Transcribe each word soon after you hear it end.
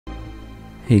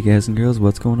Hey guys and girls,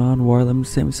 what's going on?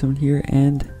 Waterlemon77 here,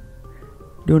 and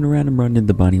doing a random run in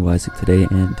the Bonnie Wysick today,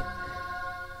 and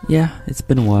yeah, it's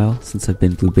been a while since I've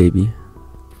been Blue Baby,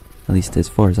 at least as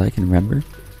far as I can remember.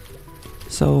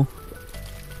 So,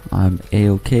 I'm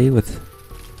a-okay with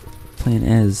playing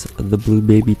as the Blue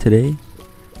Baby today.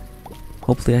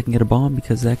 Hopefully I can get a bomb,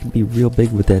 because that could be real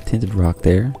big with that tinted rock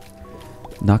there.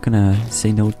 Not gonna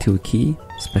say no to a key,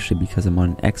 especially because I'm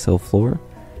on an XL floor.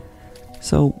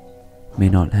 So, may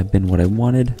not have been what I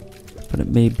wanted, but it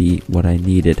may be what I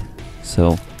needed.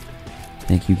 So,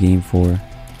 thank you game for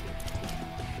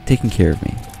taking care of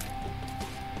me.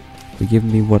 For giving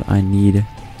me what I need,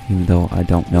 even though I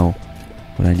don't know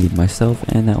what I need myself,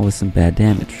 and that was some bad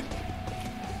damage.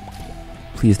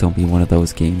 Please don't be one of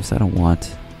those games. I don't want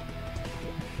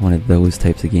one of those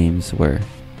types of games where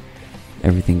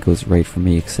everything goes right for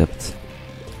me except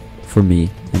for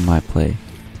me and my play.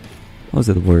 Those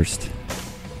are the worst.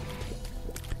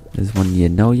 Is when you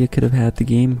know you could have had the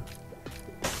game,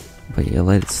 but you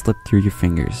let it slip through your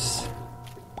fingers.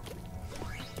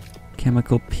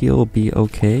 Chemical peel will be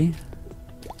okay.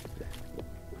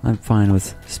 I'm fine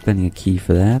with spending a key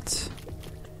for that.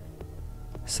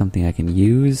 Something I can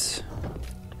use.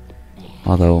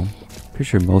 Although, pretty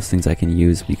sure most things I can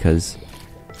use because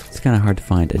it's kind of hard to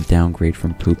find a downgrade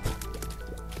from poop.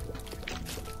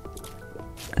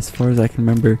 As far as I can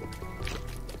remember,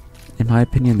 in my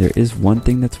opinion, there is one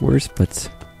thing that's worse, but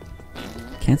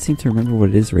can't seem to remember what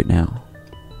it is right now.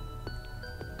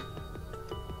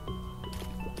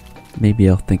 Maybe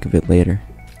I'll think of it later.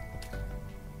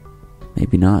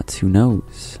 Maybe not, who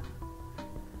knows?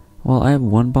 Well, I have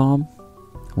one bomb,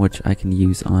 which I can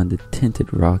use on the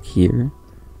tinted rock here,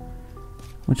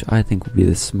 which I think will be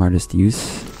the smartest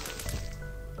use,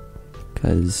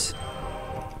 because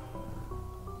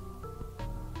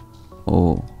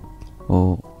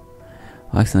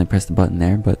I accidentally pressed the button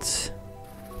there, but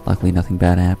luckily nothing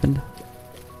bad happened.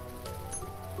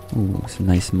 Ooh, some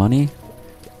nice money.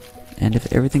 And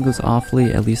if everything goes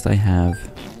awfully, at least I have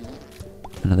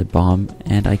another bomb,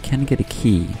 and I can get a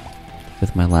key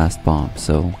with my last bomb,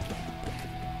 so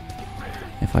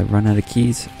if I run out of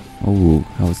keys... Oh,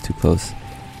 that was too close.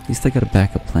 At least I got a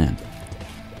backup plan.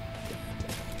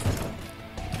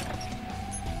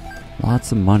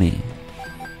 Lots of money.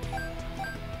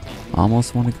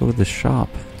 Almost want to go to the shop.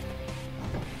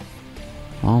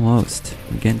 Almost.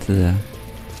 We're getting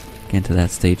to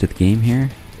that stage of the game here.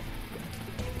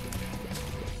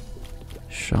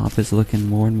 Shop is looking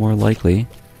more and more likely.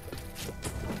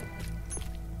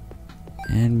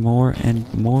 And more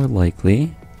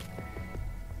likely.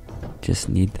 Just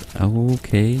need...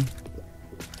 Okay.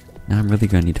 Now I'm really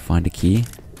gonna need to find a key.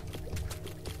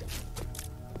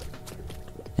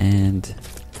 And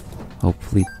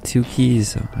hopefully 2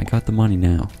 keys. I got the money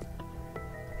now.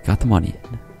 Got the money.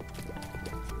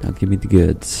 Now give me the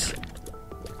goods.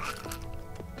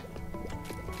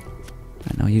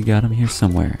 I know you got them here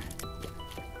somewhere.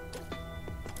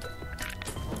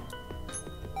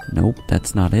 Nope,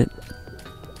 that's not it.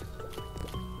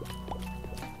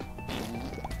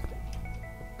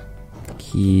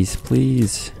 Keys,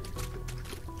 please.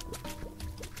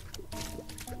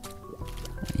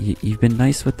 You've been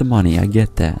nice with the money, I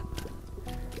get that.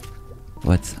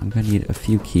 But I'm gonna need a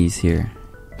few keys here.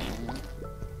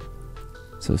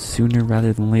 So sooner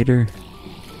rather than later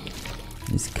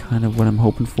is kind of what I'm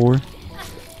hoping for.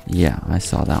 Yeah, I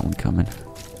saw that one coming.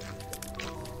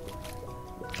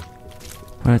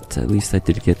 But at least I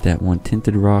did get that one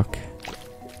tinted rock.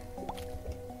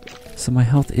 So my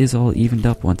health is all evened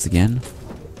up once again.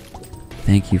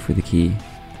 Thank you for the key.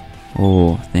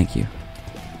 Oh, thank you.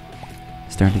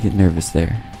 Starting to get nervous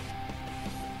there.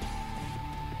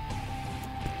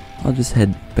 I'll just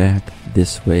head back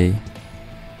this way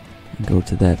and go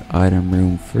to that item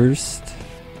room first,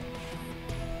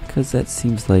 because that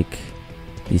seems like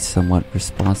the somewhat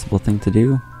responsible thing to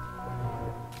do.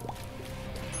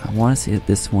 I want to say that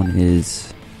this one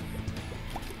is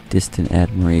Distant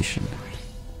Admiration,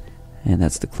 and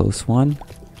that's the close one,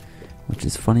 which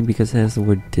is funny because it has the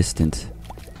word distant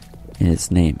in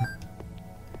its name.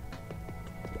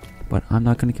 But I'm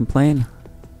not going to complain.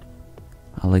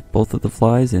 I like both of the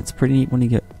flies, and it's pretty neat when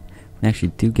you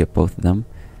actually do get both of them.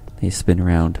 They spin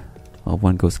around. Well,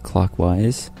 one goes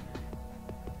clockwise.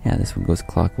 Yeah, this one goes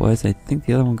clockwise. I think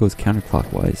the other one goes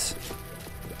counterclockwise.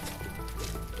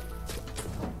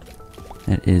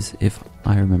 That is, if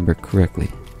I remember correctly.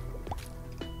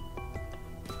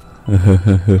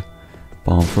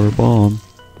 Bomb for a bomb.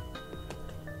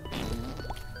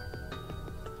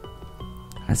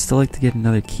 I'd still like to get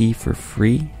another key for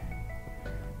free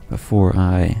before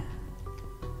I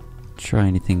try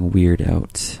anything weird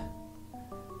out.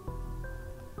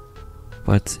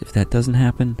 But if that doesn't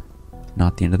happen,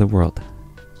 not the end of the world.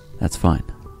 That's fine.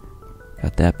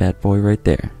 Got that bad boy right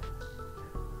there.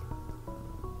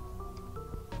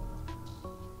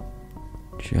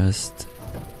 Just...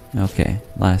 okay,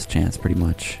 last chance pretty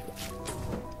much.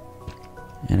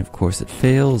 And of course it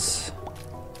fails.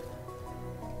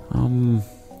 You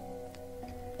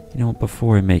know what,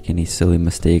 before I make any silly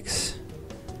mistakes,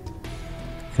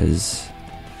 because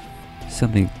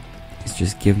something is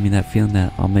just giving me that feeling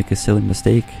that I'll make a silly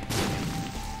mistake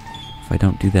if I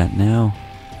don't do that now.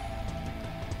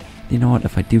 You know what,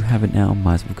 if I do have it now,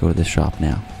 might as well go to the shop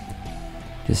now.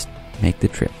 Just make the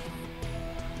trip.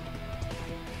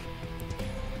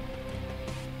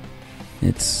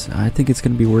 I think it's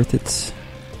gonna be worth it.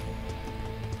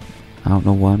 I don't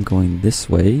know why I'm going this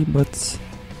way, but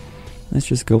let's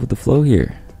just go with the flow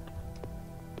here.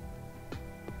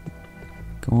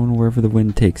 Going wherever the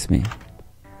wind takes me.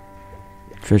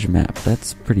 Treasure map,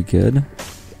 that's pretty good.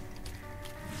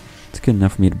 It's good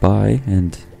enough for me to buy,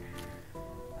 and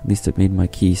at least it made my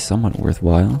key somewhat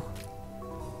worthwhile.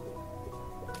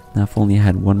 Now if only I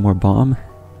had one more bomb,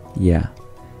 yeah,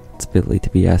 it's a bit late to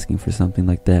be asking for something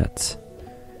like that.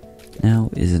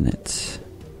 Now, isn't it?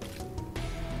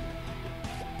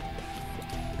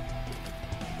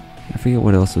 I forget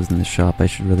what else was in the shop. I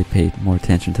should really pay more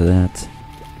attention to that.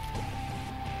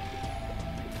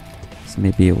 So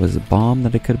maybe it was a bomb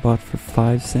that I could have bought for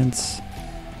 5 cents.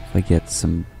 If I get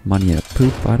some money at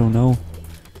poop, I don't know.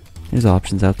 There's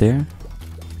options out there.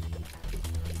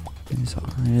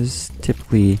 There's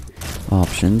typically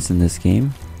options in this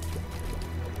game.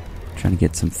 Trying to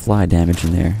get some fly damage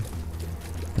in there.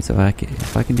 So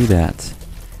if I can do that,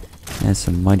 that's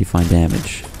some mighty fine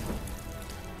damage.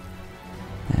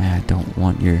 I don't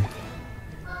want your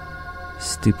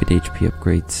stupid HP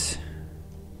upgrades.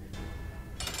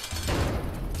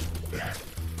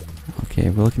 Okay,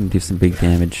 we're looking to do some big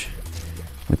damage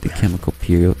with the chemical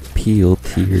peel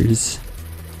tears.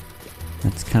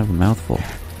 That's kind of a mouthful.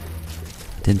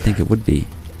 Didn't think it would be,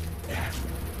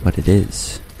 but it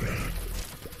is.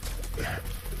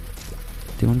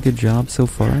 Doing a good job so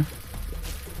far.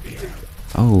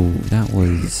 Oh, that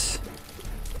was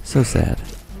so sad.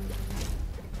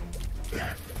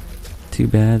 Too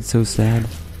bad, so sad.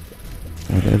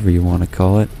 Whatever you want to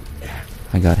call it.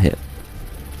 I got hit.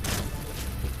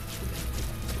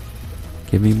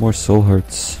 Give me more soul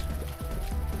hearts.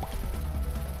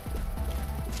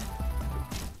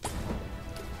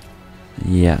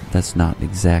 Yeah, that's not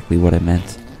exactly what I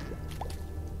meant.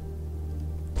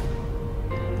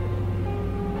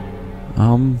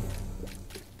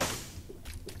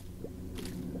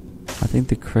 I think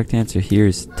the correct answer here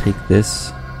is take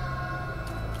this.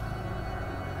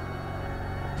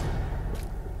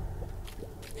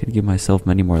 Could give myself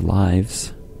many more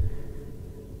lives.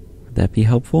 Would that be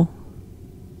helpful?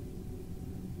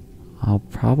 I'll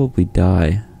probably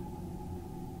die.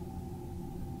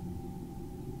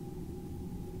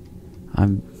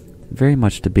 I'm very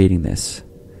much debating this,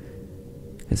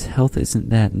 because health isn't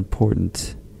that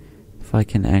important. If I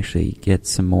can actually get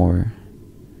some more,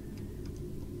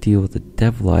 deal with the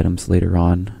devil items later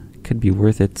on, could be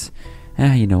worth it.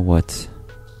 You know what?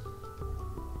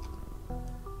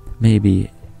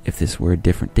 Maybe if this were a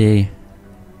different day,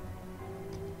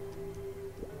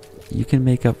 you can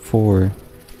make up for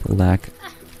the lack.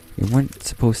 You weren't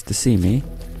supposed to see me,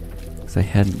 because I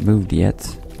hadn't moved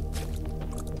yet.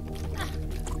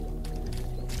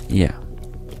 Yeah.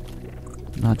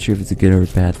 Not sure if it's a good or a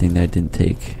bad thing that I didn't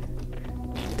take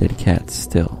dead cats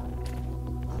still.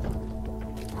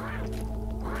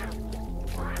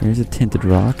 There's a tinted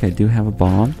rock. I do have a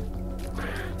bomb,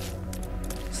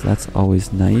 so that's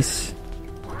always nice.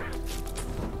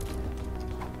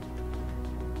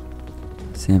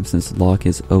 Samson's lock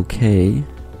is okay.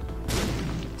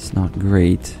 It's not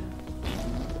great.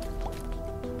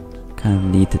 Kind of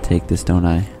need to take this, don't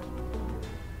I?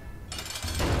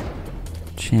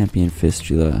 Champion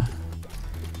fistula.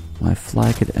 My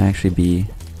fly could actually be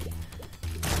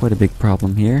quite a big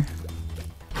problem here.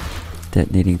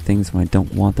 Detonating things when I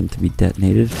don't want them to be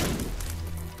detonated.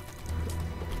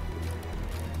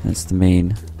 That's the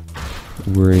main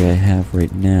worry I have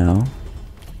right now.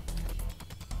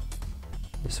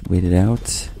 Just wait it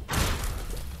out.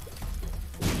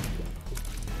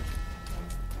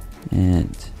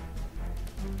 And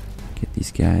get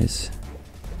these guys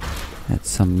at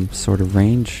some sort of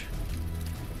range.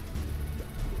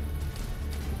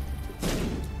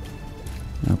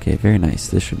 Okay, very nice.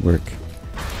 This should work.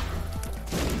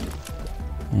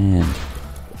 And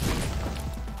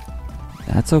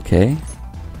that's okay.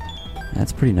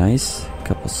 That's pretty nice. A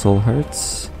couple soul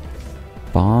hearts.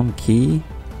 Bomb key.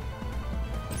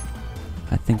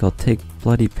 I think I'll take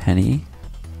Bloody Penny.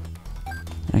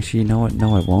 Actually, you know what?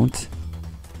 No, I won't.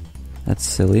 That's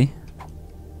silly.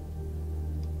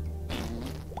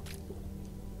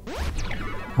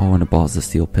 Oh, and a Balls of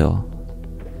Steel pill.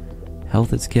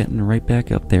 Health is getting right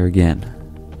back up there again.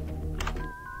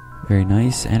 Very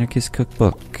nice. Anarchist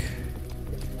Cookbook.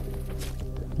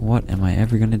 What am I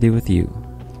ever gonna do with you?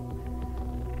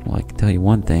 Well, I can tell you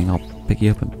one thing. I'll pick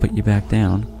you up and put you back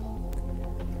down.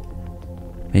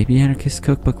 Maybe Anarchist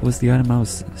Cookbook was the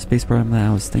spacebar item that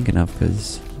I was thinking of,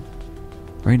 because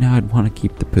right now I'd want to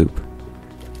keep the poop.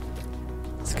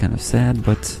 It's kind of sad,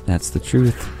 but that's the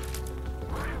truth.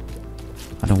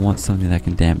 I don't want something that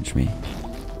can damage me.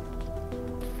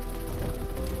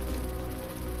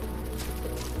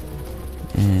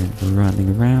 And we're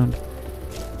running around.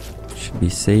 Should be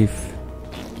safe.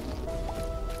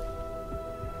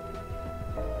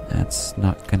 That's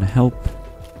not gonna help.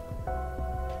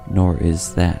 Nor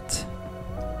is that.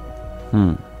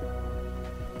 No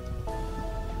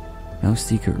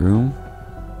secret room.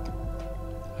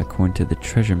 According to the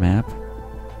treasure map.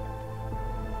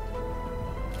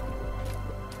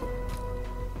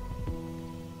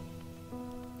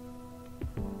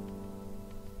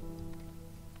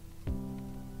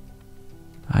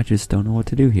 I just don't know what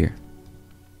to do here.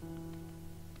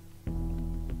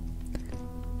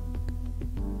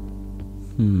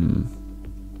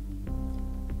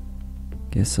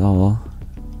 Guess I'll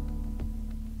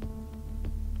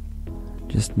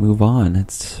just move on.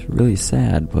 It's really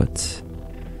sad, but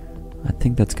I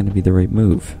think that's going to be the right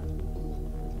move.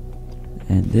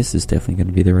 And this is definitely going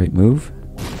to be the right move.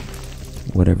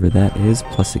 Whatever that is,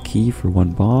 plus a key for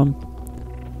one bomb.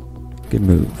 Good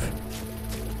move.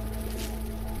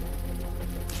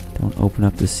 Don't open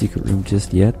up the secret room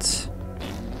just yet.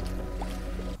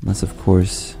 Unless, of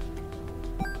course...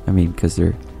 because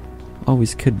there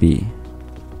always could be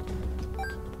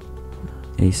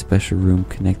a special room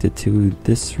connected to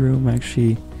this room.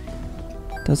 Actually,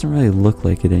 doesn't really look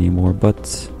like it anymore, but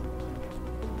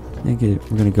I think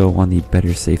we're gonna go on the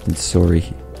better safe than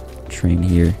sorry train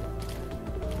here.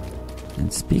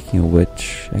 And speaking of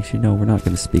which, actually no, we're not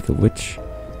gonna speak of which.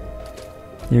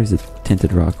 There's a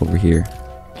tinted rock over here.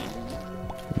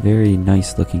 Very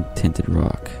nice looking tinted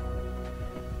rock.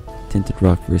 Tinted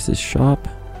rock versus shop.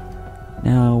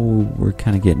 Now we're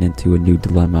kind of getting into a new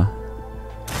dilemma.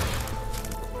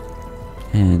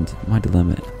 And my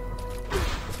dilemma...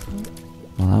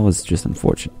 Well, that was just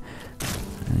unfortunate.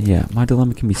 Yeah, my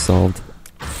dilemma can be solved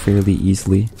fairly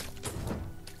easily.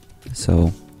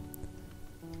 So,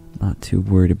 not too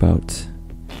worried about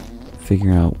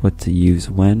figuring out what to use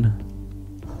when.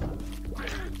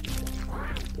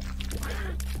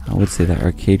 I would say that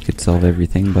arcade could solve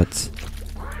everything, but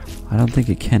I don't think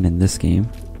it can in this game.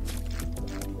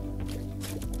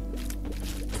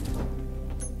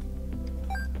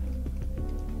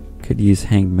 Could use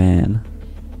Hanged Man,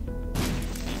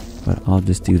 but I'll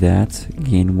just do that.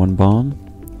 Gain one bomb.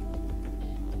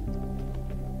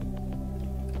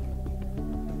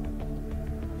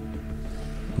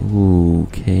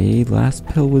 Okay, last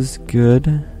pill was good.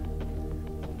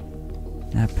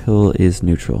 That pill is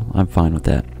neutral. I'm fine with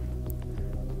that.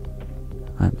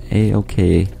 I'm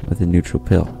A-okay with a neutral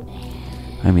pill.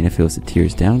 If it was a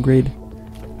Tears downgrade,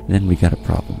 then we got a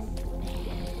problem.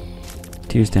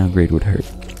 Tears downgrade would hurt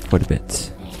quite a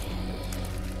bit.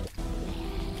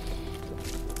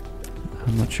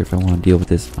 I'm not sure if I want to deal with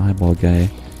this eyeball guy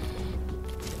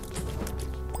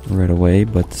right away,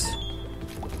 but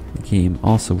the game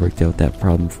also worked out that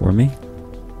problem for me.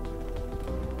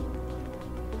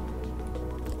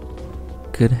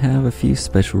 Could have a few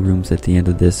special rooms at the end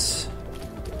of this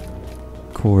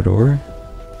corridor.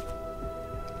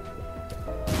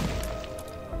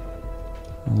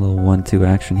 A little 1-2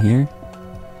 action here.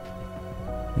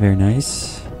 Very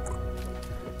nice.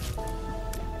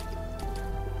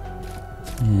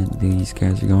 And these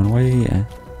guys are going away.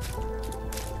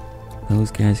 Those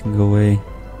guys can go away.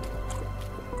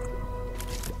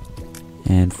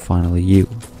 And finally you.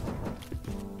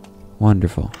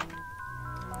 Wonderful.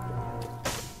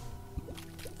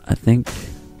 I think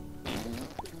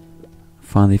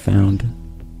finally found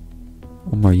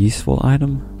a more useful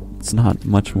item. It's not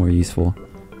much more useful,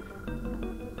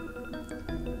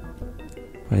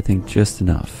 but I think just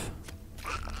enough.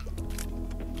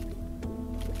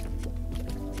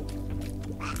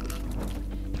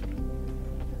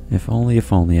 If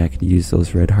only I could use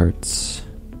those red hearts.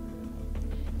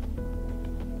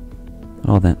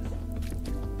 Well then,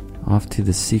 off to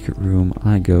the secret room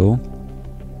I go.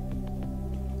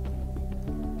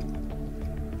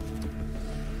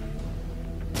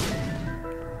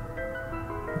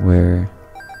 Where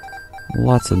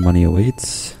Lots of money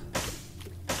awaits.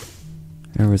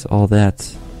 There was all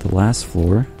that the last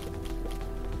floor.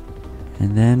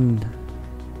 And then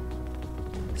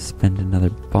spend another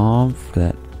bomb for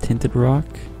that tinted rock.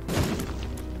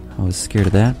 I was scared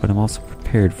of that, but I'm also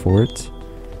prepared for it.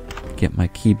 Get my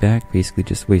key back, basically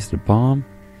just wasted a bomb.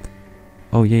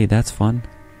 Oh yay, that's fun.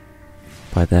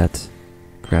 Buy that.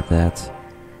 Grab that.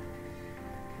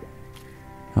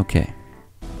 Okay.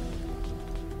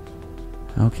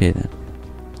 Okay then.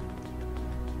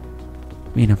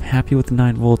 I mean, I'm happy with the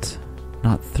 9 volt.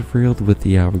 Not thrilled with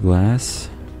the hourglass.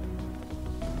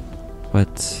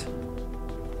 But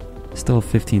still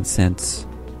 15 cents.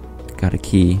 Got a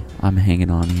key. I'm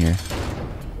hanging on here.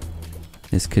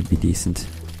 This could be decent.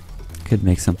 Could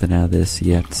make something out of this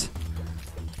yet.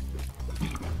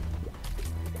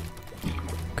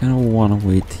 Kinda wanna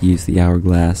wait to use the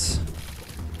hourglass.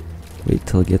 Wait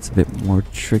till it gets a bit more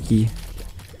tricky.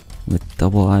 With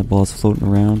double eyeballs floating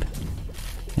around.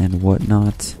 And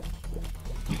whatnot.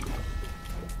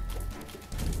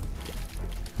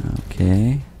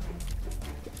 Okay.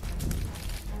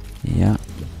 Yeah.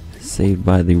 Saved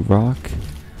by the rock.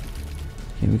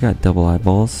 Okay, we got double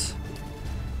eyeballs.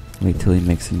 Wait till he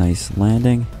makes a nice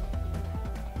landing.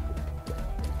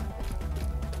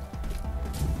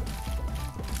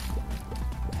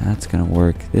 That's gonna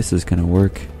work. This is gonna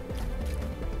work.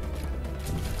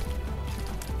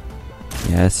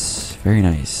 Yes, very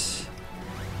nice.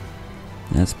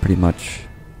 That's pretty much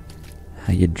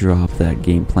how you drop that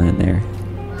game plan there.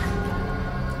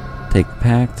 Take the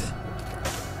pact.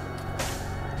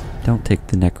 Don't take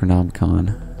the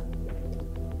Necronomicon.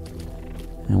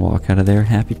 And walk out of there,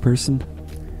 happy person.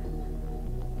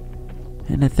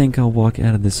 And I think I'll walk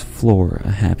out of this floor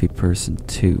a happy person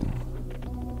too.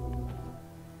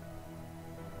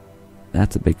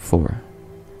 That's a big floor.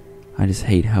 I just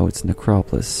hate how it's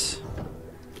Necropolis.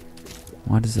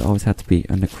 Why does it always have to be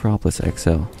a Necropolis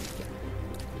XL?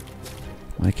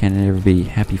 Why can't it ever be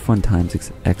Happy Fun Times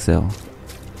XL?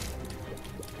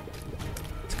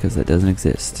 It's because that doesn't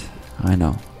exist. I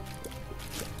know.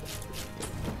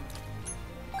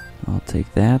 I'll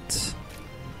take that.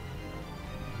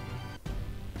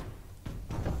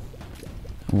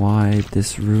 Why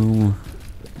this room?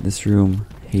 This room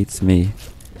hates me.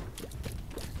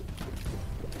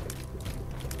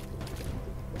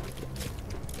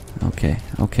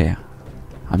 Okay.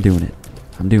 I'm doing it.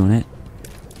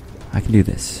 I can do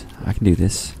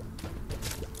this.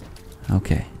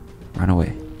 Okay. Run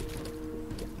away.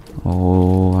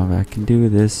 Oh, I can do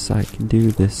this. I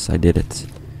did it.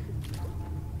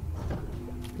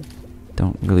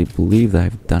 Don't really believe that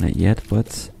I've done it yet,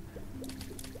 but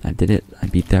I did it. I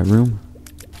beat that room.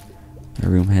 That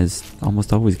room has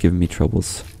almost always given me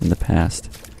troubles in the past.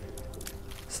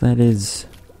 So that is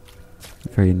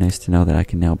very nice to know that I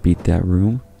can now beat that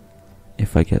room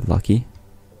if I get lucky.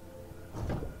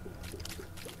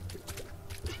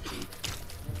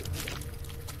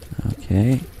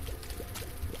 Okay.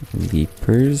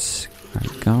 Leapers are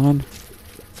gone.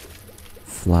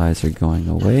 Flies are going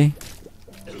away.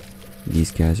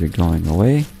 These guys are going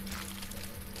away.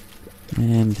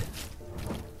 And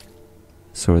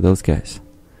so are those guys.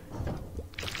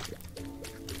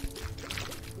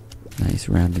 Nice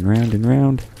round and round and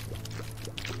round.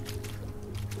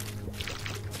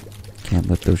 Can't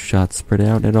let those shots spread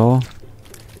out at all.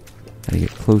 Gotta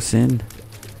get close in.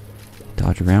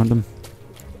 Dodge around them.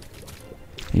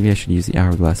 Maybe I should use the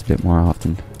hourglass a bit more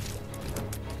often.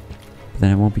 But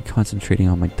then I won't be concentrating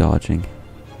on my dodging.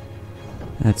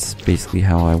 That's basically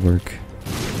how I work.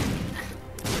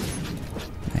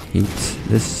 I hate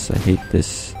this.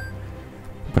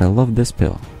 But I love this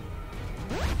pill.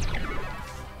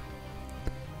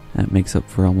 That makes up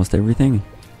for almost everything.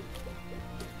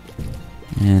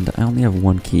 And I only have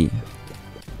one key.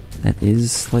 That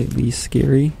is slightly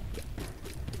scary.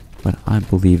 But I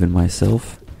believe in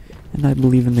myself. And I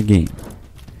believe in the game.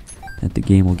 That the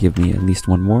game will give me at least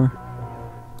one more.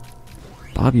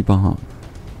 Bobby Bomb.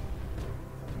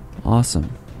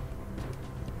 Awesome.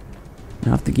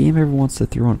 Now if the game ever wants to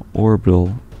throw an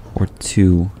orbital or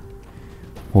 2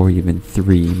 or even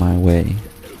 3 my way,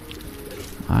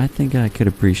 I think I could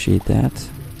appreciate that.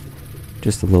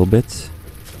 Just a little bit.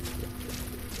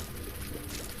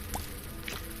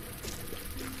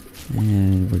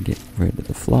 And we're getting rid of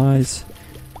the flies.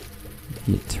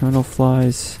 The eternal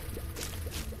flies.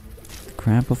 The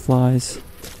Krampa flies.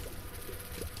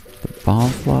 The bomb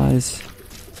flies.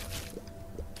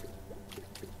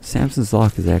 Samson's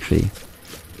Lock is actually...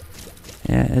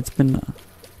 Yeah,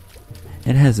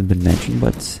 it hasn't been mentioned,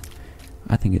 but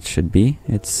I think it should be.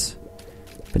 It's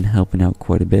been helping out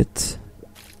quite a bit.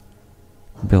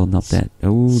 Building up that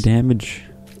damage.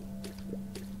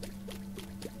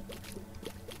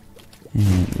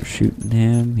 And we're shooting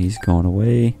him. He's going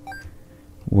away.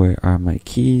 Where are my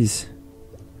keys?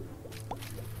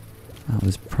 I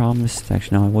was promised.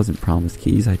 Actually, no, I wasn't promised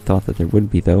keys. I thought that there would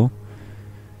be, though.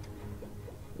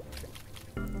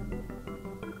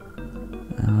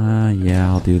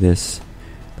 Yeah, I'll do this.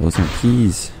 Those are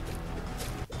keys.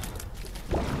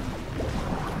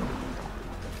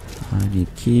 I need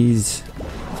keys.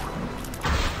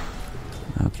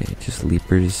 Okay, just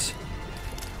leapers.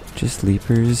 Just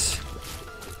leapers.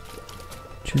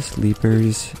 Just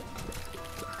leapers.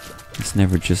 It's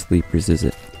never just leapers, is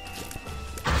it?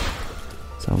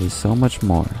 It's always so much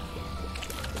more.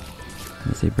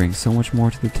 As they bring so much more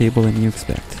to the table than you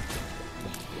expect.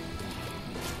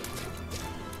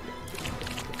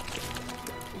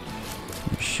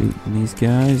 We're shooting these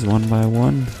guys one by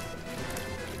one.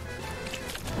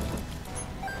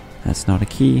 That's not a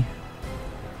key.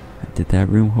 I did that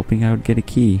room hoping I would get a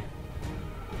key.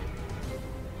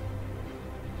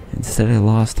 Instead I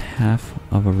lost half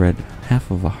of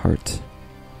a heart.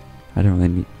 I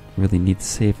don't really need to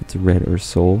say if it's red or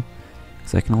soul,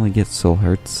 because I can only get soul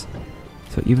hearts.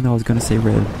 So even though I was going to say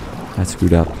red, I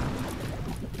screwed up.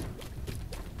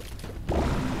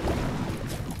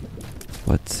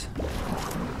 But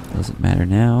doesn't matter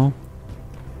now,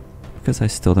 because I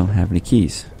still don't have any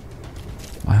keys.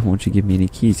 Why won't you give me any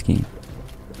keys, game?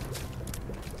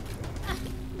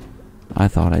 I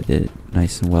thought I did it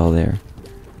nice and well there.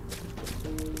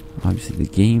 Obviously the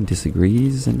game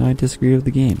disagrees, and I disagree with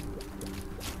the game.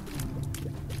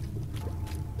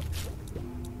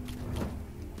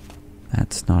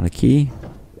 That's not a key.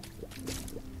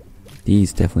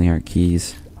 These definitely aren't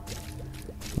keys.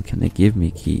 What can they give me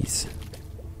keys?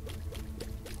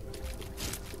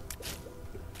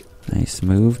 Nice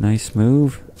move, nice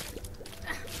move.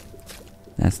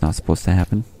 That's not supposed to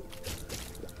happen.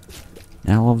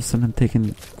 Now all of a sudden I'm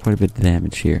taking quite a bit of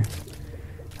damage here.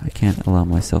 I can't allow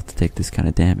myself to take this kind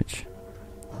of damage.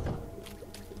 I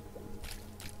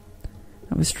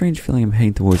have a strange feeling I'm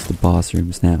heading towards the boss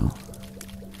rooms now.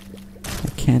 I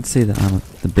can't say that I'm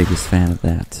the biggest fan of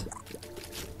that.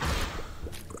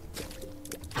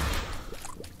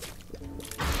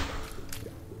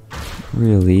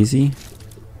 Real easy.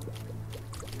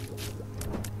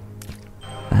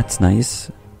 That's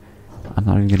nice. I'm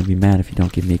not even going to be mad if you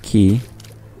don't give me a key.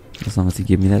 As long as you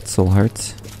give me that soul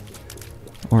heart.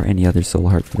 Or any other soul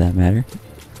heart for that matter.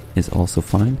 Is also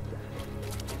fine.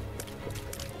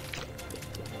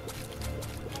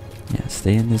 Yeah,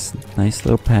 stay in this nice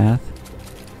little path.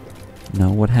 No,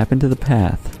 what happened to the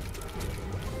path?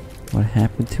 What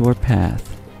happened to our path?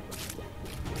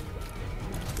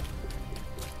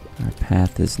 Our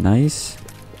path is nice.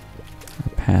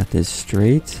 Our path is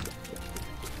straight.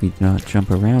 We do not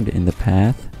jump around in the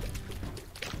path.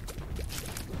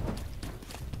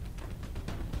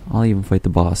 I'll even fight the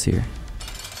boss here.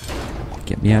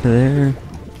 Get me out of there.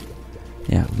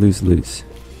 Yeah, lose.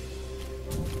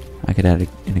 I could add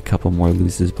in a couple more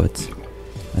loses, but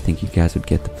I think you guys would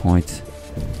get the point.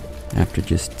 After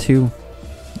just 2,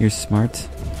 you're smart.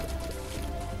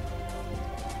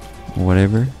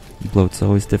 Whatever. Bloat's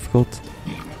always difficult.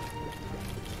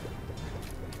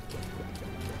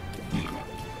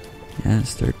 Yeah,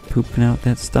 start pooping out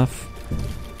that stuff.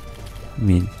 I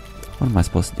mean, what am I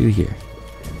supposed to do here?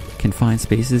 Confined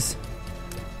spaces?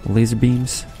 Laser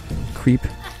beams? Creep?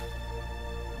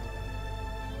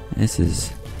 This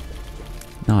is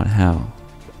not how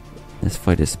this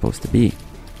fight is supposed to be.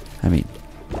 I mean,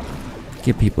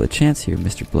 give people a chance here,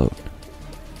 Mr. Bloat.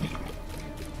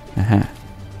 Aha.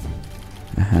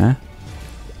 Aha.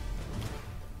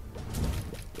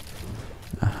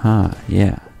 Aha,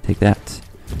 yeah, take that.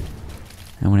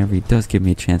 And whenever he does give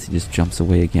me a chance, he just jumps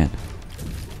away again.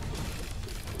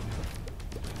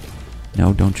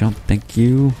 No, don't jump, thank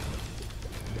you.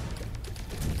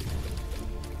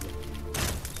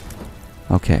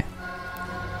 Okay.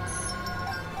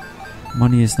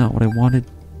 Money is not what I wanted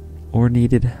or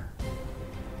needed.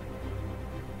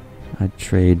 I'd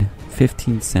trade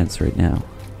 15 cents right now.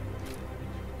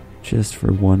 Just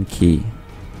for 1 key.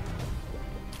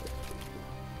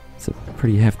 It's a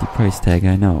pretty hefty price tag,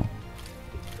 I know.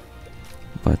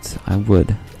 But I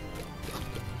would.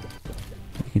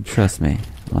 You can trust me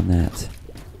on that.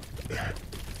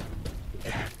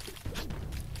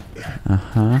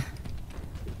 Uh-huh.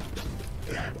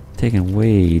 Taking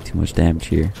way too much damage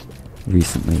here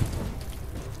recently.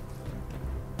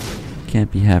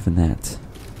 Can't be having that.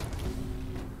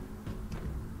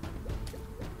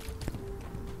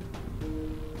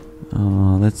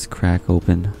 Let's crack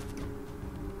open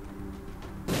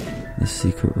the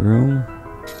secret room.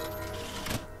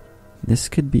 this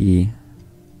could be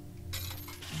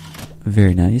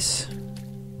very nice.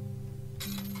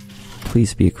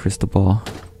 Please be a crystal ball.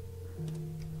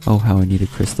 Oh, how I need a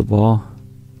crystal ball.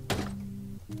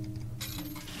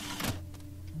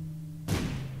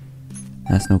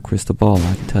 That's no crystal ball,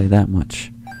 I can tell you that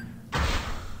much.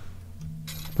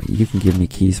 But you can give me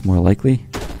keys more likely.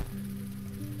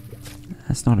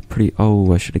 That's not a pretty...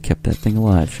 Oh, I should have kept that thing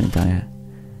alive, shouldn't I?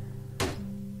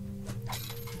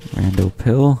 Rando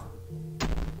pill.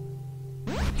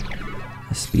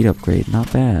 A speed upgrade,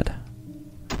 not bad.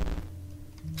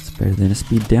 It's better than a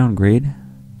speed downgrade.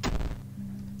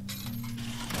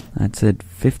 That said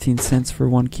 15 cents for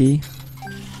one key.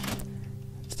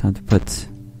 It's time to put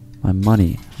my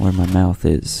money where my mouth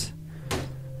is.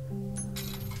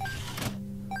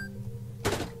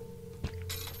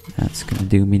 That's gonna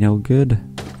do me no good.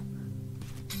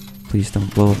 Please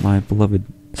don't blow up my beloved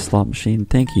slot machine.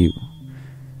 Thank you.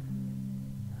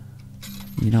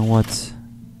 You know what?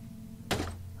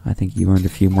 I think you earned a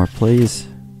few more plays.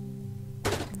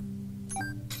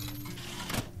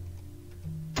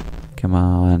 Come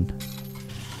on.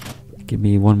 Give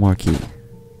me one more key.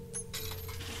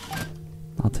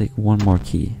 I'll take one more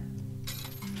key.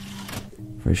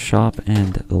 For shop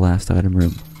and the last item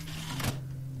room.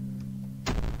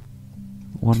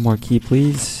 One more key,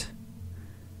 please.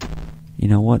 You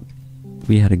know what?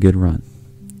 We had a good run.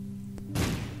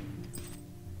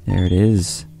 There it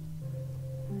is.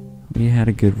 We had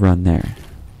a good run there.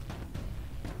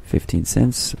 15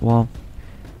 cents. Well,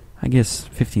 I guess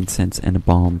 15 cents and a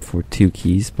bomb for 2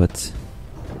 keys, but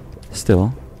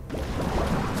still.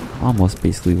 Almost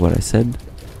basically what I said.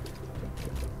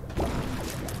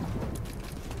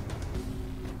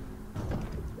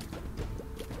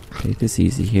 Take this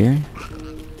easy here.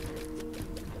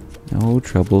 No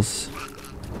troubles.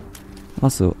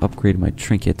 Also upgrade my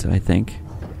trinket, I think.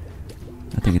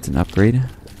 I think it's an upgrade.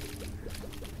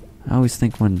 I always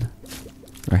think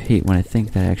I hate when I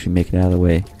think that I actually make it out of the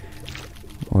way.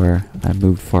 Or I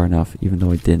moved far enough, even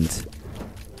though I didn't.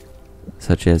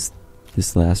 Such as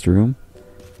this last room.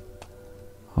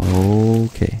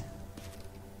 Okay.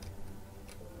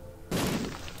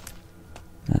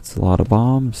 That's a lot of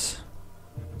bombs.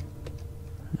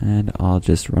 And I'll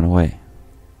just run away.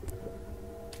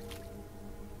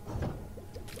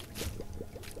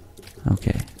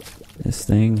 Okay. This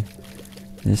thing.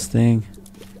 This thing.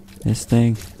 This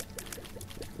thing.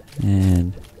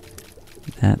 And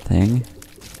that thing.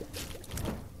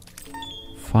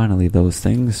 Finally, those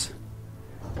things.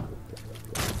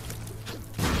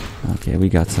 Okay, we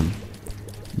got some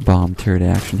bomb turret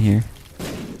action here.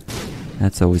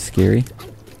 That's always scary.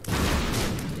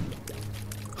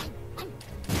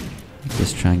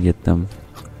 Just try and get them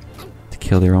to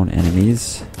kill their own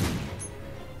enemies.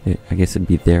 I guess it'd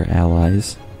be their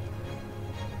allies.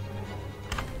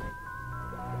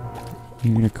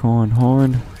 Unicorn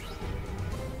horn.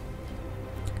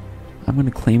 I'm gonna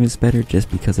claim it's better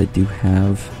just because I do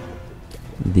have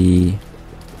the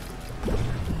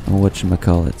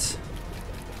whatchamacallit.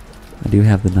 I do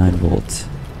have the 9 volt,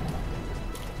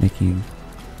 making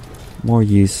more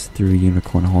use through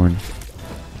unicorn horn.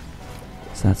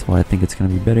 So that's why I think it's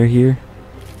gonna be better here.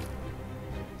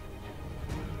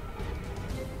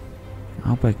 I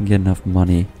hope I can get enough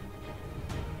money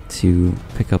to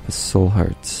pick up a soul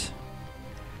heart.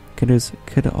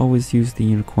 Could always use the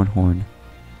unicorn horn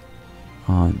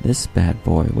on this bad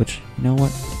boy, which, you know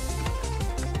what?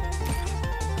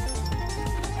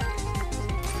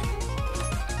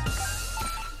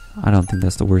 I don't think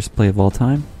that's the worst play of all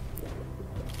time.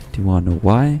 Do you want to know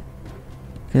why?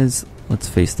 Because, let's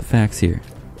face the facts here.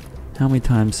 How many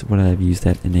times would I have used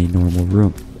that in a normal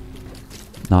room?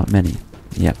 Not many.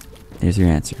 Yep, there's your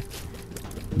answer.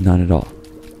 None at all.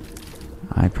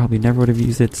 I probably never would have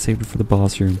used it, saved it for the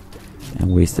boss room, and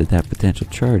wasted that potential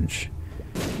charge.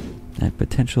 That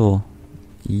potential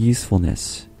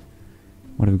usefulness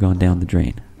would have gone down the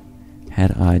drain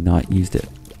had I not used it.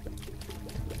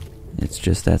 It's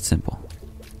just that simple.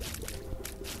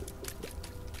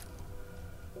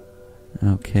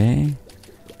 Okay,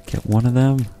 get one of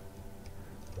them.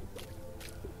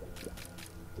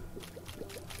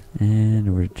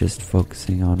 And we're just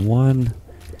focusing on one.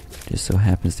 Just so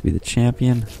happens to be the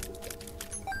champion.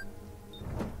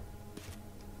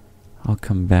 I'll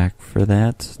come back for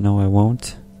that. No, I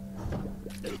won't.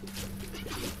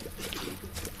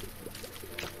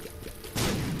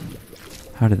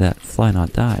 How did that fly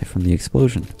not die from the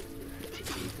explosion?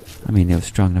 I mean, it was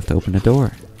strong enough to open a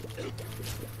door.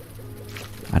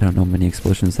 I don't know many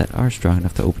explosions that are strong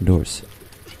enough to open doors.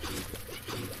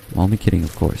 I'm only kidding,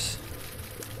 of course.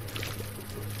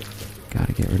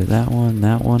 Gotta get rid of that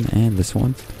one, and this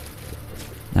one.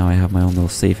 Now I have my own little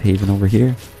safe haven over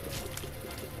here.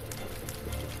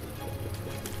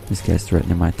 This guy's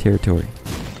threatening my territory.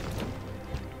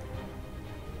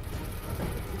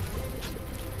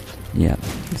 Yeah,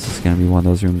 this is gonna be one of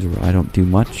those rooms where I don't do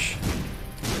much.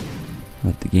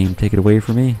 Let the game take it away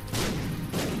from me.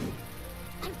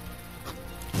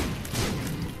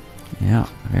 Yeah,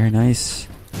 very nice.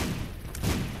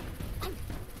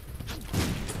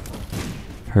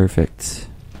 Perfect.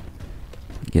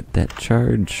 Get that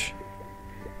charge.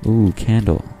 Ooh,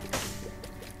 candle.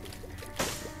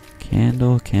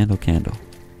 Candle, candle, candle.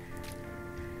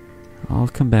 I'll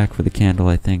come back for the candle,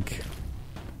 I think.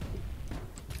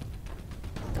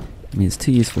 I mean, it's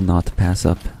too useful not to pass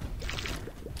up.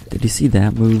 Did you see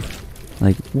that move?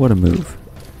 Like, what a move.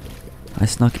 I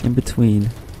snuck in between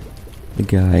the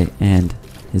guy and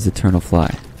his eternal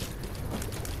fly.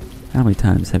 How many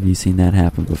times have you seen that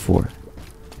happen before?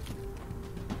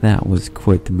 That was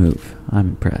quite the move. I'm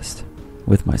impressed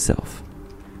with myself.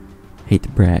 Hate to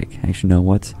brag. Actually, you know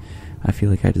what? I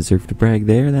feel like I deserve to brag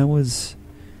there. That was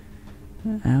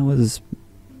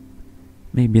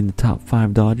maybe in the top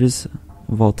 5 dodges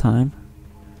of all time.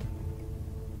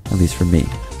 At least for me.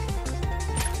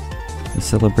 We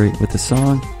celebrate with a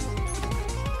song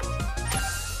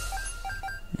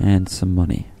and some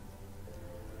money.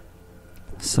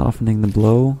 Softening the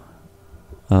blow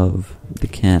of the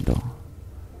candle.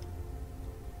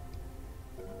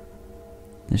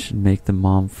 This should make the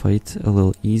mom fight a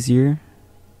little easier.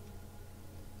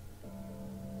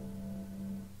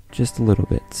 Just a little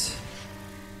bit.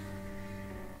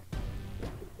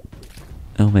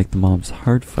 It'll make the mom's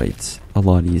hard fights a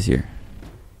lot easier.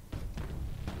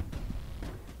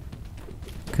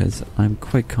 Because I'm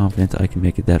quite confident I can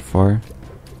make it that far.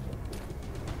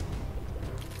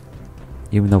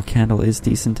 Even though candle is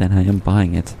decent and I am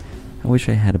buying it, I wish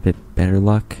I had a bit better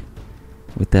luck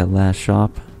with that last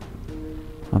shop.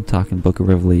 I'm talking Book of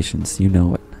Revelations, you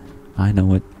know it. I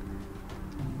know it.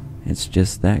 It's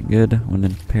just that good when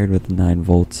paired with the 9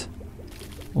 volts,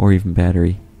 or even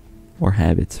battery, or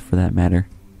habits for that matter.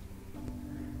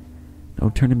 No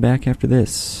turning back after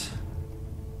this.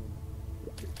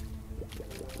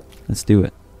 Let's do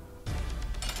it.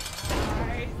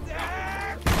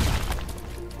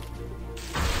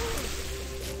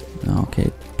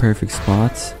 Okay, perfect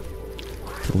spots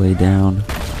to lay down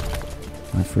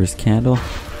my first candle.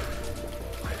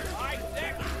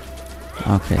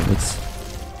 Okay, let's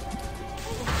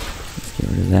get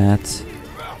rid of that.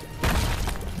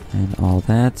 And all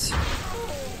that.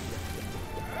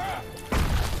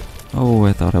 Oh,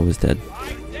 I thought I was dead.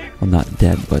 Well, not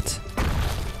dead, but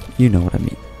you know what I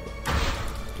mean.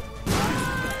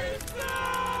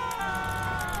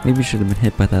 Maybe should have been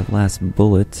hit by that last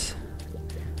bullet.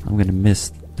 I'm gonna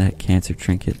miss that cancer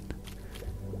trinket.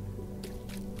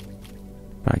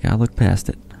 But I gotta look past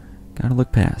it. Gotta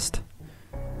look past.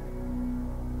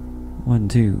 1,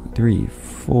 2, 3,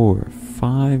 4,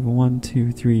 5. 1,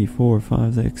 2, 3, 4,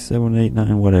 5, 6, 7, 8,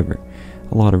 9, whatever.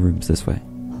 A lot of rooms this way.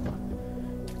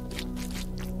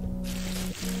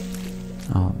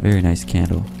 Oh, very nice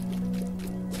candle.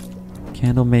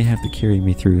 Candle may have to carry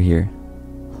me through here.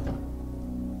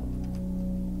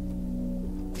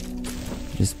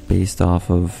 Just based off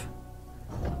of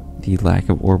the lack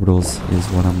of orbitals is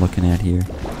what I'm looking at here.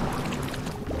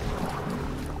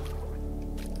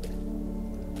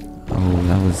 Oh,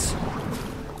 that was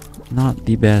not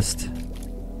the best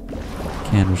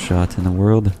candle shot in the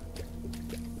world.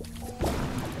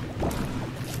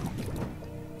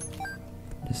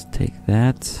 Just take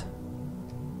that.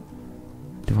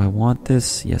 Do I want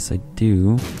this? Yes, I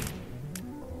do.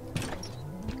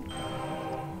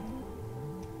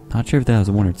 Not sure if that was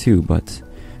 1 or 2, but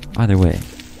either way,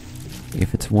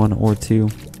 if it's 1 or 2,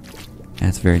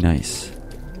 that's very nice.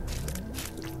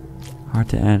 Hard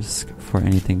to ask for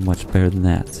anything much better than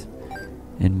that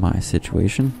in my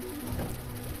situation.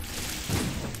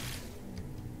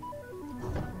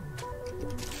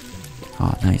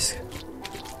 Oh, nice.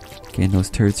 Getting those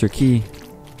turrets are key.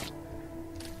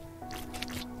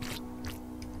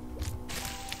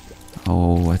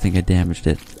 Oh, I think I damaged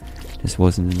it. Just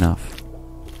wasn't enough.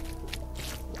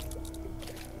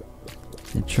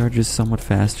 It charges somewhat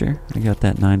faster. I got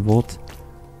that 9 volt.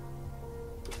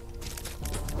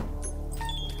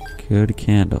 Good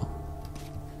candle.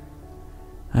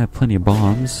 I have plenty of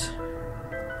bombs,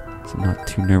 so I'm not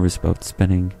too nervous about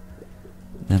spending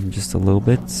them just a little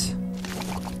bit.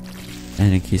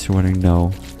 And in case you're wondering,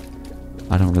 no,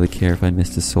 I don't really care if I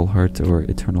missed a soul heart or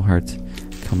eternal heart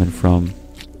coming from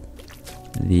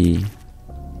the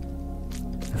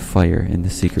fire in the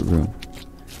secret room.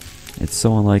 It's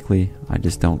so unlikely, I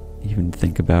just don't even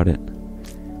think about it.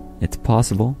 It's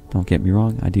possible, don't get me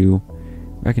wrong, I do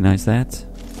recognize that.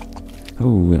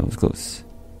 Oh, that was close.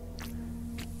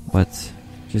 But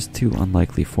just too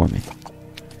unlikely for me.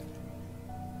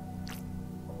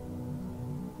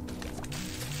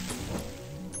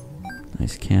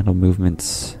 Nice candle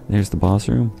movements. There's the boss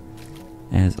room,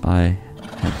 as I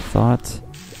had thought.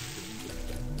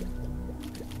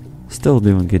 Still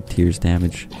doing good tears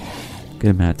damage.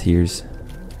 Good amount of tears.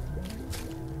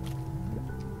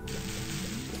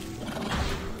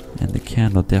 And the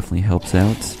candle definitely helps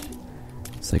out.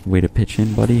 It's like, way to pitch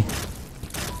in, buddy.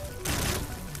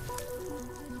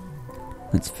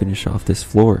 Let's finish off this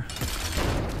floor.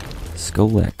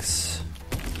 Skolex.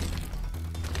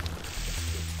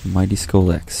 Mighty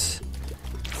Skolex.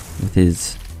 With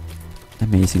his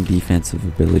amazing defensive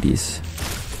abilities.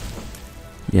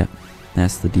 Yep,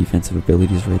 that's the defensive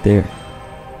abilities right there.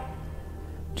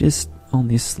 Just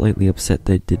only slightly upset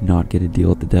that I did not get a deal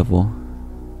with the devil.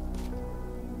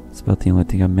 It's about the only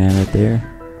thing I'm mad at there.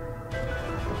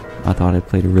 I thought I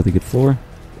played a really good floor.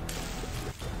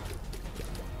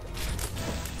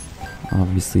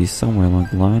 Obviously, somewhere along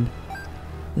the line,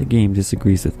 the game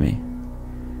disagrees with me.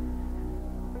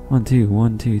 1, 2,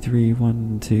 1, 2, 3,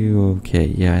 1, 2. Okay,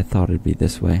 yeah, I thought it'd be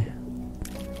this way.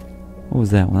 What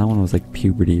was that one? That one was like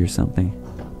puberty or something.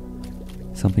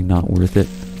 Something not worth it.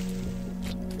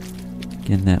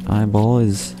 Again, that eyeball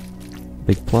is a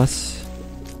big plus.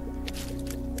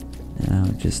 Now,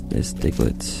 just this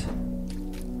Diglett.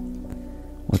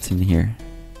 What's in here?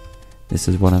 This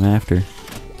is what I'm after.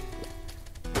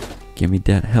 Give me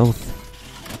that health.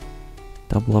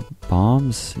 Double up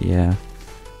bombs? Yeah.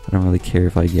 I don't really care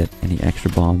if I get any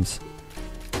extra bombs.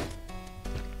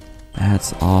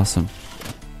 That's awesome.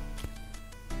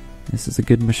 This is a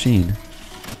good machine.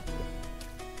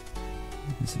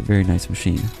 It's a very nice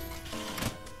machine.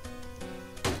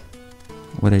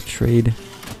 Would I trade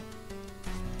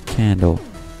candle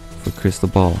for crystal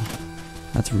ball?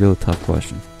 That's a real tough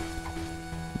question.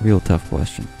 Real tough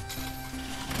question.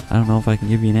 I don't know if I can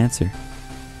give you an answer.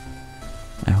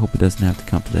 I hope it doesn't have to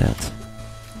come to that.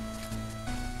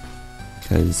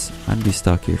 Because I'd be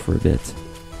stuck here for a bit.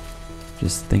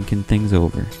 Just thinking things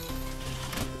over.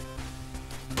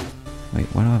 Wait,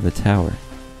 why do I have the tower?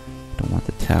 Don't want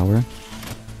the tower.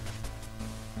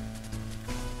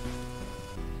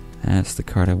 That's the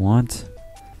card I want.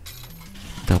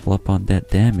 Double up on that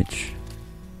damage.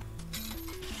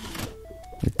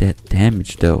 With that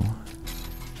damage though.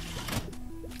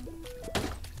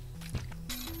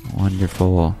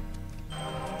 Wonderful.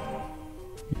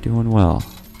 You're doing well.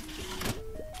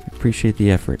 I appreciate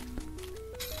the effort.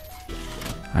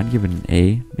 I'd give it an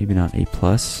A, maybe not A+.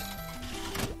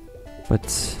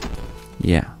 But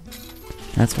yeah.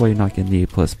 That's why you're not getting the A+,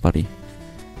 buddy.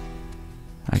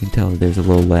 I can tell that there's a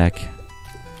little lack.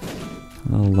 A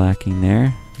little lacking there.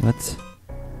 What?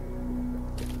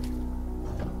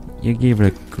 You gave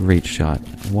it a great shot.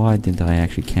 Why didn't I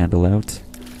actually candle out?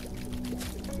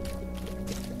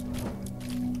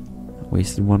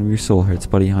 Wasted one of your soul hearts,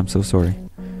 buddy. I'm so sorry.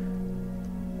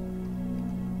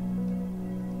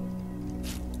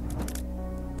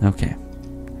 Okay.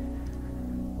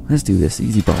 Let's do this.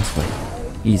 Easy boss fight.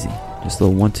 Easy. Just a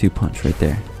little 1-2 punch right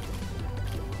there.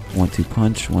 1-2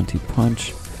 punch, 1-2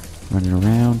 punch. Running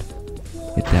around.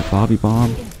 Hit that Bobby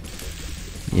Bomb.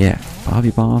 Yeah,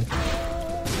 Bobby Bomb.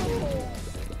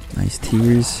 Nice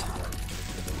tears.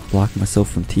 Block myself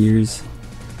from tears.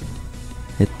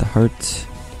 Hit the heart.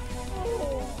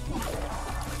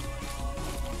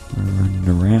 Running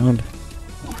around.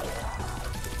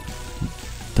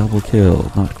 Double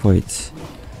kill, not quite.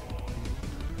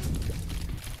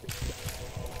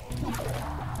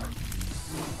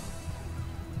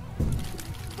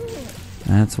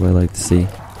 That's what I like to see.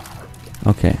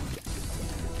 Okay.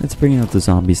 Let's bring out the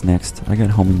zombies next. I got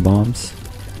homing bombs.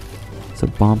 So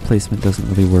bomb placement doesn't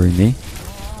really worry me.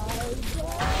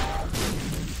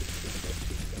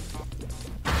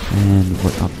 And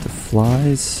we're up to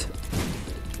flies.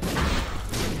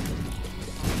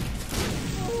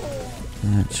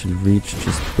 That should reach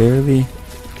just barely.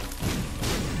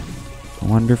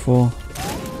 Wonderful.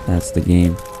 That's the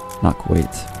game. Not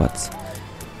quite, but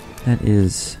that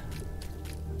is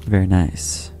very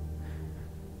nice.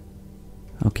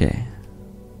 Okay.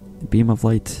 The beam of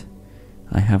light.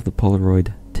 I have the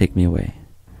Polaroid. Take me away.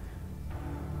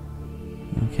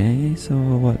 Okay, so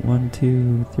what? 1,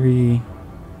 2, 3,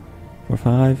 4,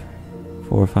 5.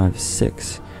 4, 5,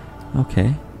 6.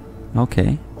 Okay.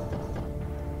 Okay.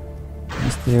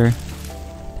 They're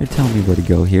telling me where to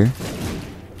go here.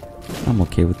 I'm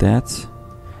okay with that.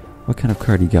 What kind of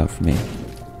card you got for me?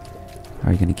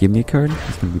 Are you gonna give me a card?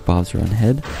 It's gonna be Bob's Run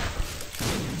Head?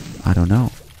 I don't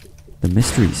know. The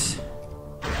mysteries.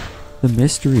 The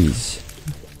mysteries.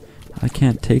 I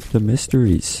can't take the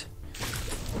mysteries.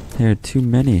 There are too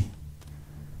many.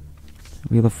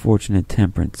 Wheel of Fortune and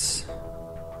Temperance.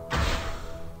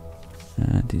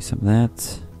 Do some of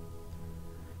that.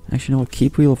 Actually, no,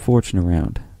 keep Wheel of Fortune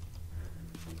around.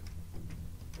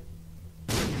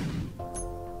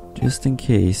 Just in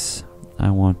case I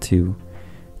want to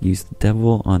use the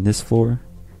Devil on this floor,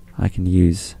 I can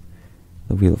use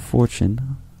the Wheel of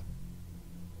Fortune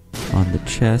on the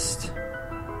chest.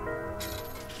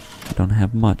 I don't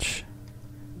have much,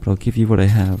 but I'll give you what I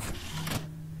have.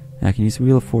 I can use the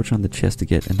Wheel of Fortune on the chest to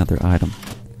get another item.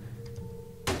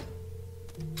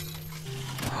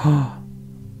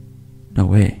 No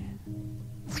way.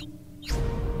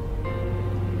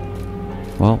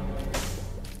 Well,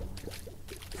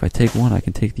 if I take one, I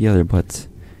can take the other, but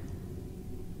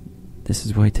this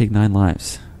is why I take 9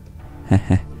 lives.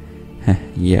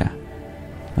 Yeah.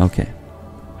 Okay.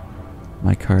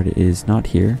 My card is not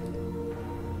here.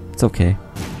 It's okay.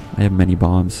 I have many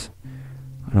bombs.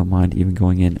 I don't mind even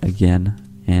going in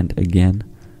again and again.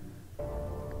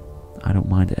 I don't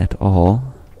mind at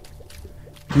all.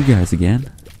 You guys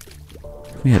again.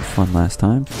 We had fun last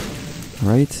time,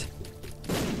 right?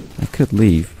 I could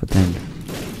leave, but then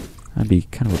I'd be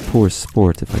kind of a poor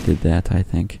sport if I did that, I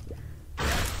think.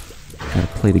 Gotta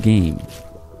play the game.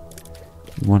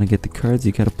 You wanna get the cards,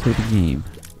 you gotta play the game.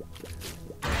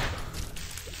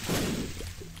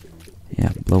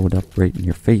 Yeah, blow it up right in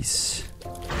your face.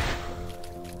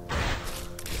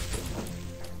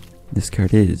 This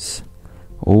card is...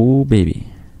 Oh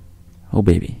baby. Oh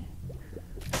baby.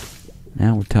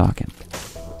 Now we're talking.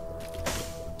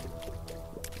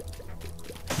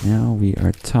 Now we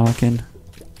are talking.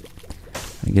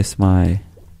 I guess my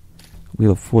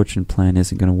Wheel of Fortune plan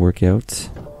isn't going to work out.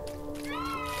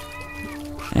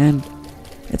 And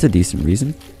it's a decent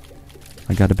reason.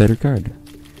 I got a better card.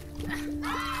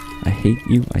 I hate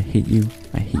you, I hate you,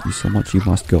 I hate you so much, you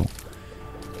must go.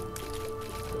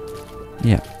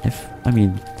 Yeah,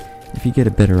 if you get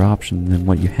a better option than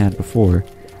what you had before,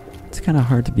 it's kind of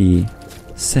hard to be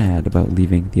sad about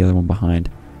leaving the other one behind.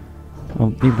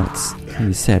 Well,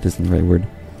 maybe sad isn't the right word.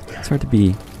 It's hard to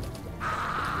be...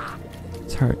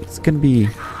 It's gonna be...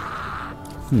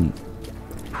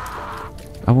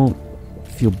 I won't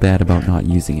feel bad about not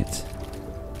using it.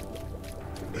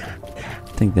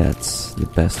 I think that's the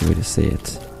best way to say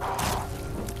it.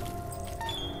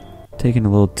 Taking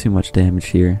a little too much damage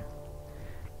here.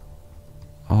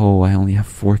 Oh, I only have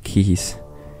 4 keys.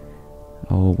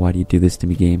 Oh, why do you do this to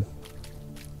me, game?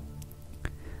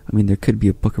 I mean, there could be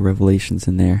a Book of Revelations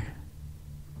in there.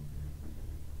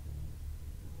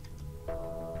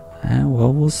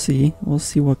 Well, we'll see. We'll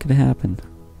see what could happen.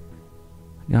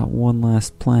 I got one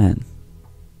last plan.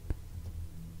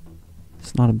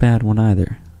 It's not a bad one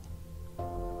either.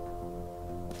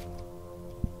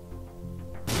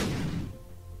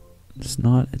 It's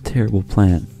not a terrible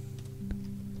plan.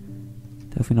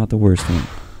 Definitely not the worst one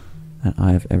that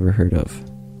I've ever heard of.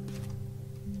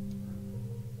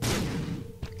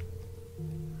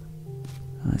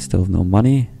 I still have no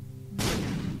money.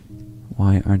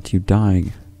 Why aren't you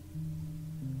dying?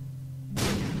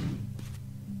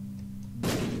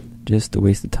 Just a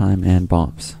waste of time and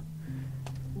bombs.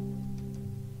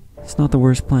 It's not the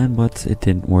worst plan, but it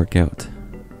didn't work out.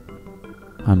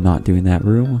 I'm not doing that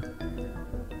room.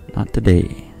 Not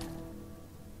today.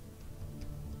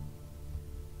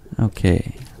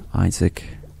 Okay, Isaac.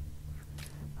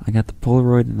 I got the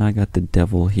Polaroid and I got the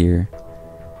Devil here.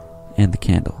 And the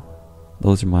candle.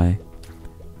 Those are my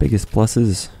biggest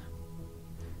pluses.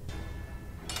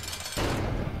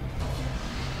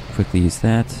 Quickly use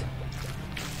that.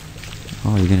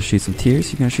 Oh, you're gonna shoot some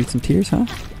tears? You're gonna shoot some tears, huh?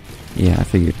 Yeah, I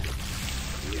figured.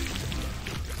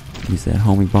 Use that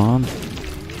homing bomb.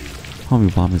 Homing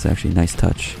bomb is actually a nice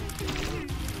touch.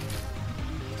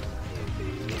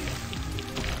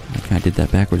 I kinda did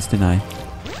that backwards, didn't I?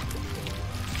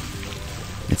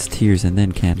 It's tears and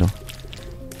then candle.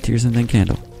 Tears and then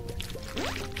candle.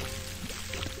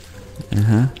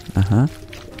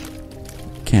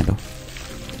 Candle.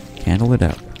 Candle it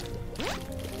out.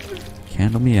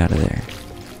 Candle me out of there.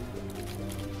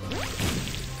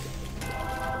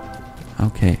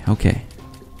 Okay.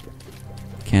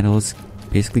 Candle is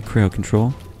basically crowd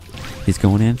control. He's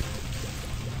going in.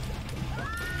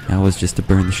 That was just to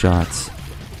burn the shots.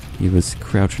 He was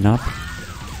crouching up.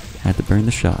 Had to burn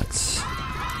the shots.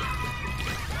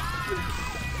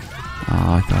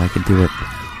 Oh, I thought I could do it.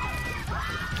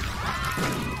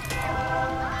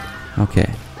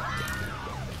 Okay.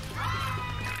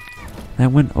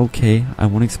 That went okay. I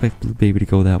won't expect Blue Baby to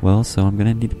go that well, so I'm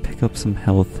gonna need to pick up some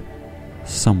health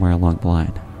somewhere along the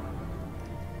line.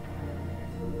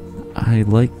 I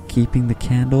like keeping the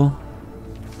candle.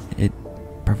 It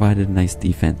provided a nice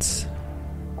defense.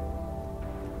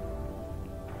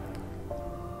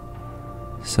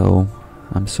 So,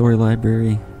 I'm sorry,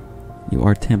 library. You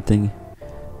are tempting.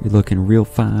 You're looking real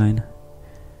fine.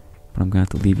 But I'm going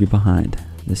to have to leave you behind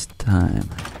this time.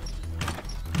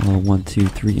 1, 2,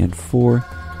 3, and 4.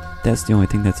 That's the only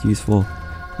thing that's useful.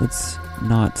 Let's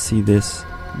not see this,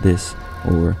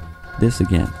 or this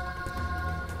again.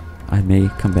 I may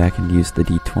come back and use the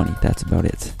D20. That's about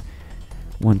it.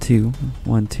 1, 2,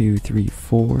 1, 2, 3,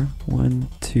 4. 1,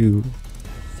 2,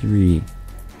 3.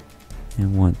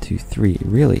 And 1, 2, 3.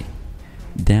 Really?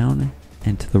 Down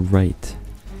and to the right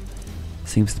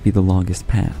seems to be the longest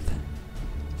path.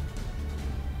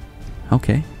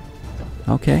 Okay.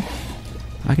 Okay.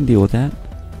 I can deal with that.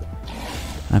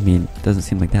 I mean, it doesn't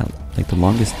seem like that, like the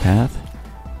longest path.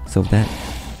 So if that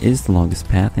is the longest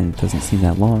path and it doesn't seem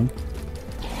that long,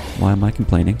 why am I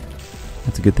complaining?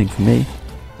 That's a good thing for me.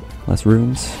 Less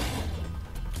rooms.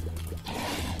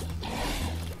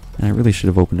 And I really should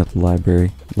have opened up the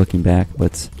library looking back,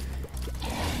 but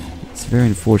it's very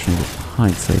unfortunate that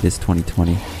hindsight is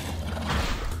 2020.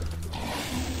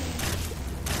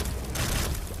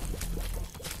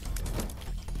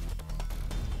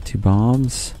 Two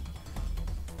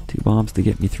bombs to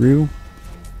get me through.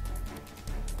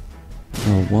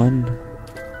 One.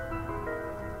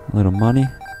 A little money.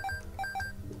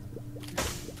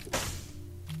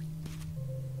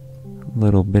 A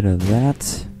little bit of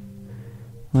that.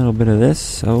 A little bit of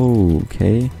this. Oh,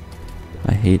 okay.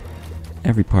 I hate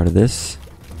every part of this.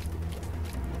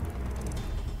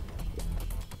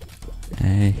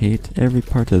 I hate every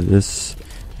part of this.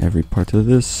 Every part of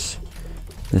this.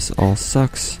 This all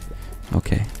sucks.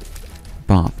 Okay.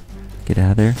 Bomb. Get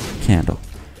out of there. Candle.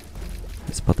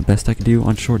 That's about the best I can do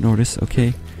on short notice.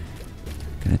 Okay.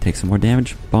 Gonna take some more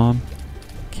damage. Bomb.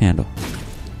 Candle.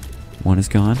 1 is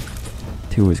gone.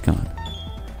 2 is gone.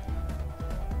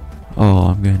 Oh,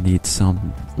 I'm gonna need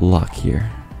some luck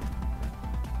here.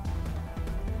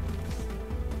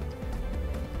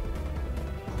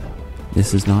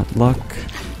 This is not luck.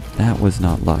 That was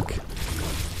not luck.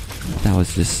 That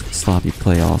was just sloppy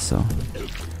play also.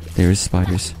 There's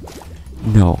spiders.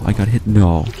 No, I got hit.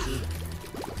 No.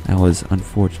 That was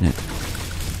unfortunate.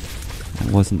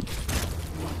 That wasn't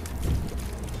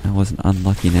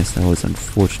unluckiness, that was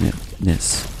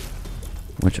unfortunateness.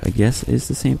 Which I guess is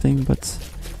the same thing, but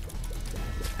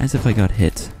as if I got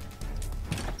hit.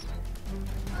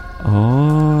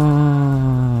 Oh.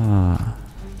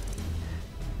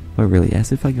 But really,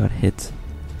 as if I got hit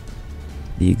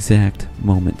the exact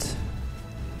moment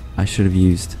I should have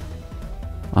used.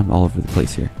 I'm all over the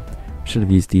place here. Should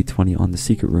have used D20 on the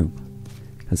secret room.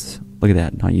 Because, look at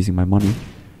that, not using my money.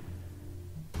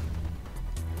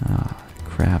 Ah,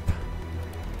 crap.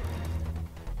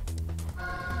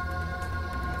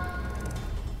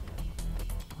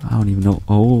 I don't even know.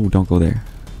 Oh, don't go there.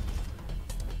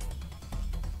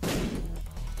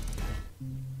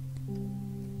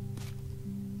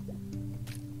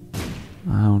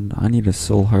 I need a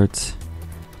soul heart.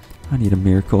 I need a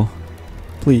miracle.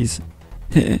 Please.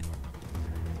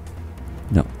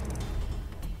 No.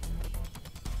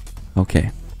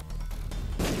 Okay.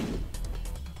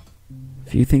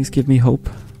 Few things give me hope.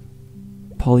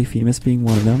 Polyphemus being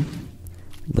one of them.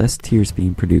 Less tears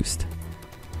being produced.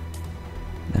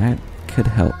 That could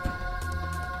help.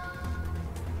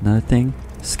 Another thing,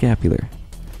 scapular.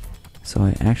 So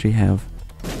I actually have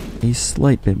a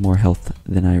slight bit more health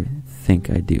than I think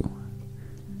I do.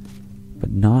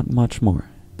 But not much more.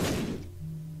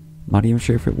 Not even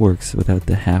sure if it works without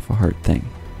the half a heart thing.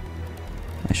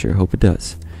 I sure hope it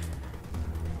does.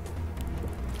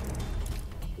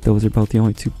 Those are about the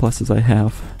only 2 pluses I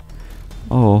have.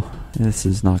 Oh, this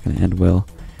is not going to end well.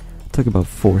 Took about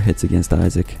 4 hits against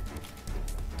Isaac.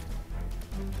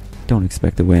 Don't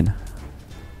expect to win.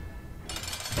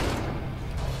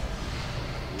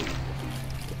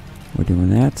 We're doing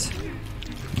that.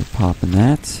 We're popping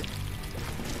that.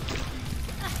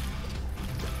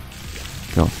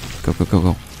 Go. Go, go, go,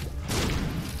 go.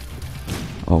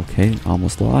 Okay,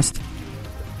 almost lost.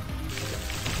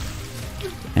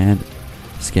 And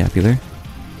scapular.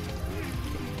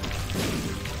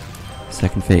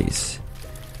 Second phase.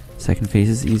 Second phase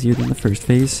is easier than the first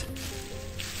phase,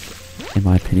 in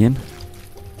my opinion.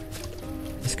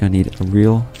 Just gonna need a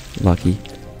real lucky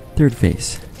third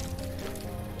phase.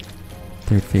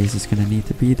 Third phase is gonna need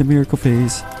to be the miracle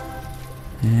phase.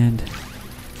 And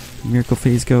miracle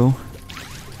phase go.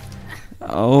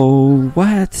 Oh,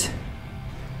 what?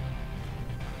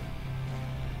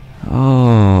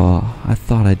 Oh, I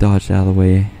thought thought I dodged out of the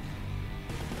way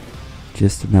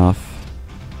just enough.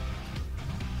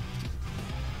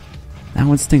 That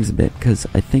one stings a bit, because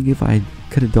I think if I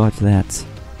could have dodged that,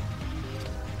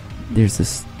 there's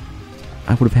this...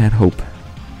 I would have had hope.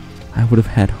 I would have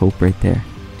had hope right there.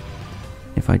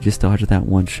 If I just dodged that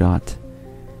one shot.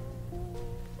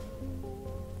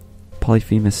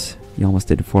 Polyphemus, you almost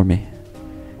did it for me.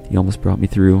 You almost brought me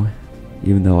through,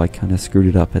 even though I kind of screwed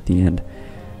it up at the end.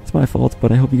 It's my fault,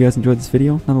 but I hope you guys enjoyed this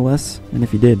video nonetheless, and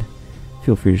if you did,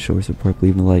 feel free to show your support by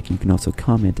leaving a like. You can also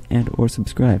comment and or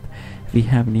subscribe. If you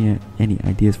have any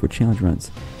ideas for challenge runs,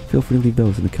 feel free to leave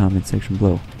those in the comment section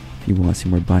below. If you want to see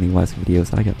more Bonnie Wise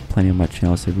videos, I got plenty on my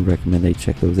channel, so I would recommend that you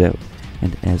check those out.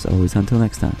 And as always, until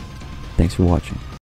next time, thanks for watching.